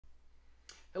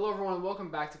Hello everyone, welcome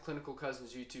back to Clinical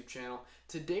Cousins YouTube channel.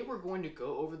 Today we're going to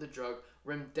go over the drug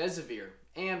Remdesivir,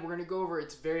 and we're going to go over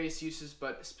its various uses,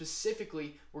 but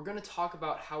specifically we're going to talk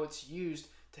about how it's used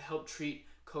to help treat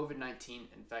COVID-19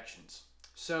 infections.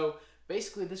 So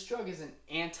basically this drug is an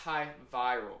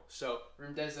antiviral, so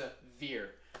Remdesivir.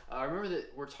 Remember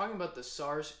that we're talking about the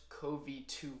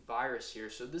SARS-CoV-2 virus here,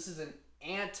 so this is an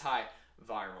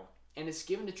antiviral, and it's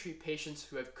given to treat patients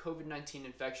who have COVID-19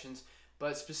 infections,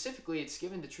 but specifically it's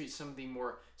given to treat some of the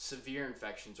more severe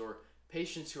infections or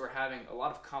patients who are having a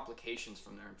lot of complications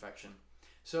from their infection.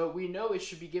 So we know it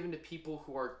should be given to people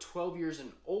who are 12 years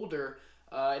and older,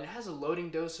 and it has a loading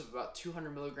dose of about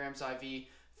 200 milligrams IV,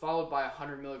 followed by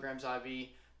 100 milligrams IV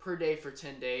per day for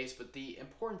 10 days. But the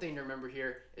important thing to remember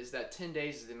here is that 10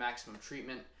 days is the maximum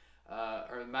treatment,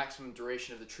 or the maximum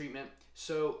duration of the treatment.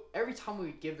 So every time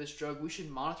we give this drug, we should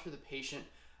monitor the patient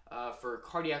for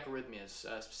cardiac arrhythmias,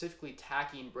 specifically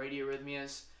tachy and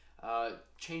bradyarrhythmias,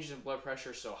 changes in blood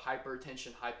pressure, so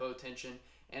hypertension, hypotension,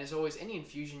 and as always, any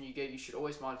infusion you get, you should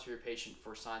always monitor your patient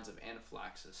for signs of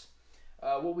anaphylaxis.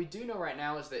 What we do know right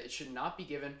now is that it should not be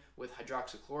given with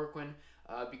hydroxychloroquine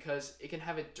because it can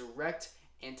have a direct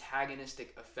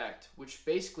antagonistic effect, which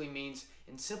basically means,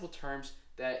 in simple terms,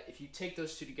 that if you take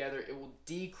those two together, it will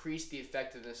decrease the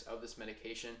effectiveness of this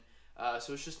medication,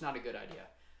 so it's just not a good idea.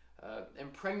 In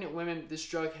pregnant women, this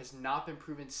drug has not been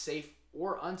proven safe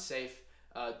or unsafe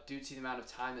due to the amount of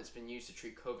time that's been used to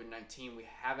treat COVID-19. We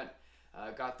haven't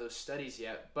got those studies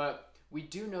yet, but we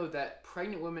do know that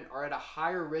pregnant women are at a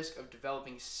higher risk of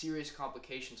developing serious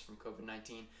complications from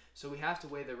COVID-19, so we have to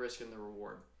weigh the risk and the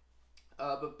reward.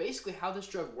 But basically how this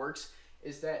drug works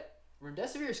is that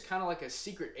Remdesivir is kind of like a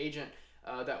secret agent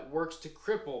that works to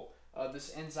cripple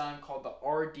this enzyme called the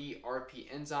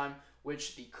RDRP enzyme,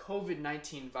 which the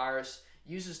COVID-19 virus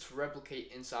uses to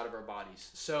replicate inside of our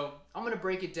bodies. So I'm going to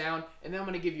break it down, and then I'm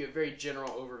going to give you a very general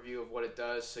overview of what it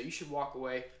does. So you should walk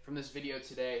away from this video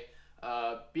today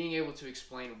being able to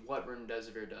explain what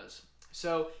Remdesivir does.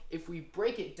 So if we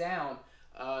break it down,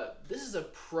 this is a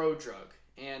prodrug.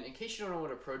 And in case you don't know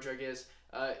what a prodrug is,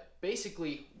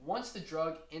 basically once the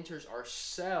drug enters our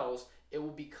cells, it will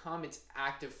become its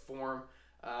active form,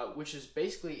 which is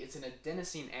basically, it's an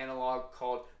adenosine analog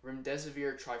called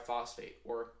remdesivir triphosphate,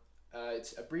 or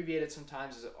it's abbreviated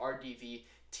sometimes as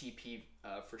RDVTP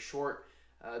for short.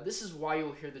 This is why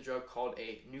you'll hear the drug called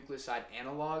a nucleoside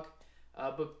analog.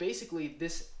 But basically,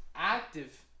 this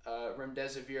active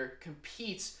remdesivir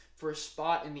competes for a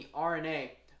spot in the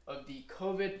RNA of the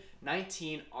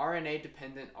COVID-19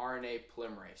 RNA-dependent RNA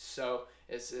polymerase. So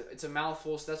it's a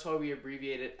mouthful, so that's why we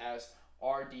abbreviate it as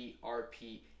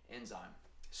RDRP enzyme.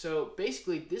 So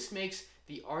basically, this makes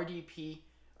the RDRP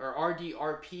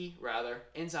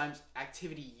enzyme's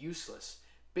activity useless.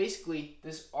 Basically,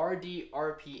 this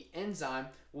RDRP enzyme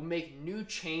will make new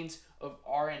chains of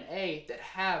RNA that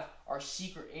have our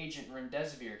secret agent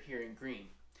remdesivir here in green.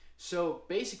 So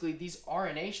basically, these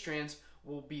RNA strands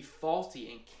will be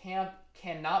faulty and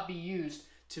cannot be used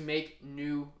to make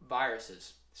new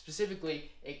viruses.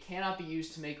 Specifically, it cannot be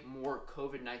used to make more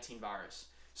COVID-19 virus.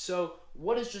 So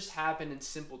what has just happened in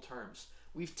simple terms?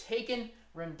 We've taken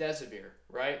remdesivir,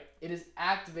 right? It is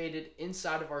activated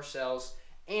inside of our cells,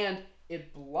 and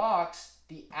it blocks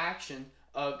the action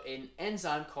of an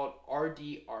enzyme called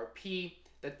RDRP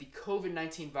that the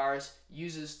COVID-19 virus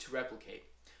uses to replicate.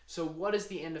 So what is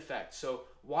the end effect? So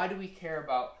why do we care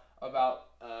about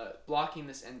blocking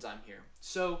this enzyme here?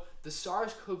 So the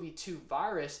SARS-CoV-2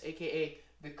 virus, aka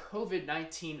the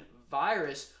COVID-19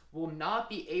 virus, will not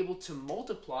be able to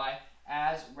multiply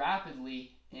as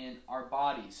rapidly in our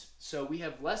bodies. So we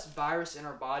have less virus in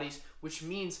our bodies, which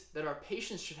means that our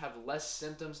patients should have less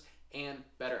symptoms and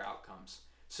better outcomes.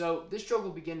 So this drug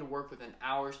will begin to work within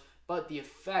hours, but the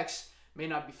effects may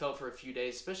not be felt for a few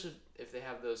days, especially if they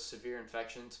have those severe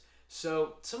infections.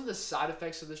 So some of the side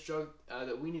effects of this drug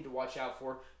that we need to watch out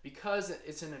for, because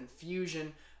it's an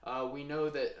infusion, we know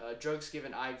that drugs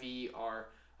given IV are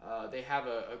they have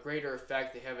a greater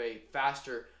effect, they have a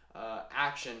faster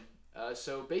action.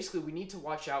 So basically we need to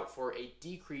watch out for a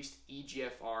decreased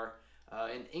EGFR,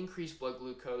 an increased blood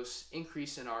glucose,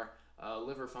 increase in our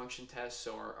liver function tests,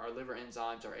 so our liver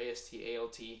enzymes, our AST,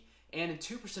 ALT, and in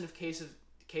 2% of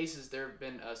cases there have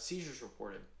been seizures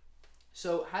reported.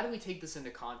 So how do we take this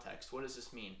into context? What does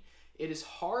this mean? It is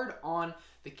hard on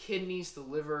the kidneys, the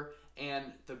liver,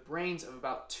 and the brains of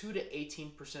about 2 to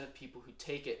 18% of people who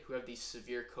take it who have these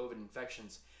severe COVID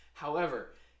infections.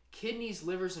 However, kidneys,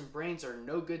 livers, and brains are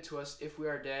no good to us if we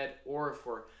are dead or if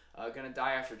we're going to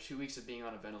die after 2 weeks of being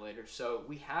on a ventilator. So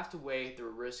we have to weigh the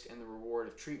risk and the reward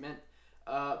of treatment.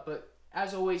 But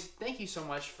As always, thank you so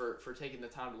much for taking the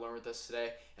time to learn with us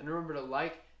today. And remember to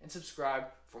like and subscribe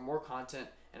for more content.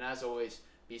 And as always,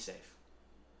 be safe.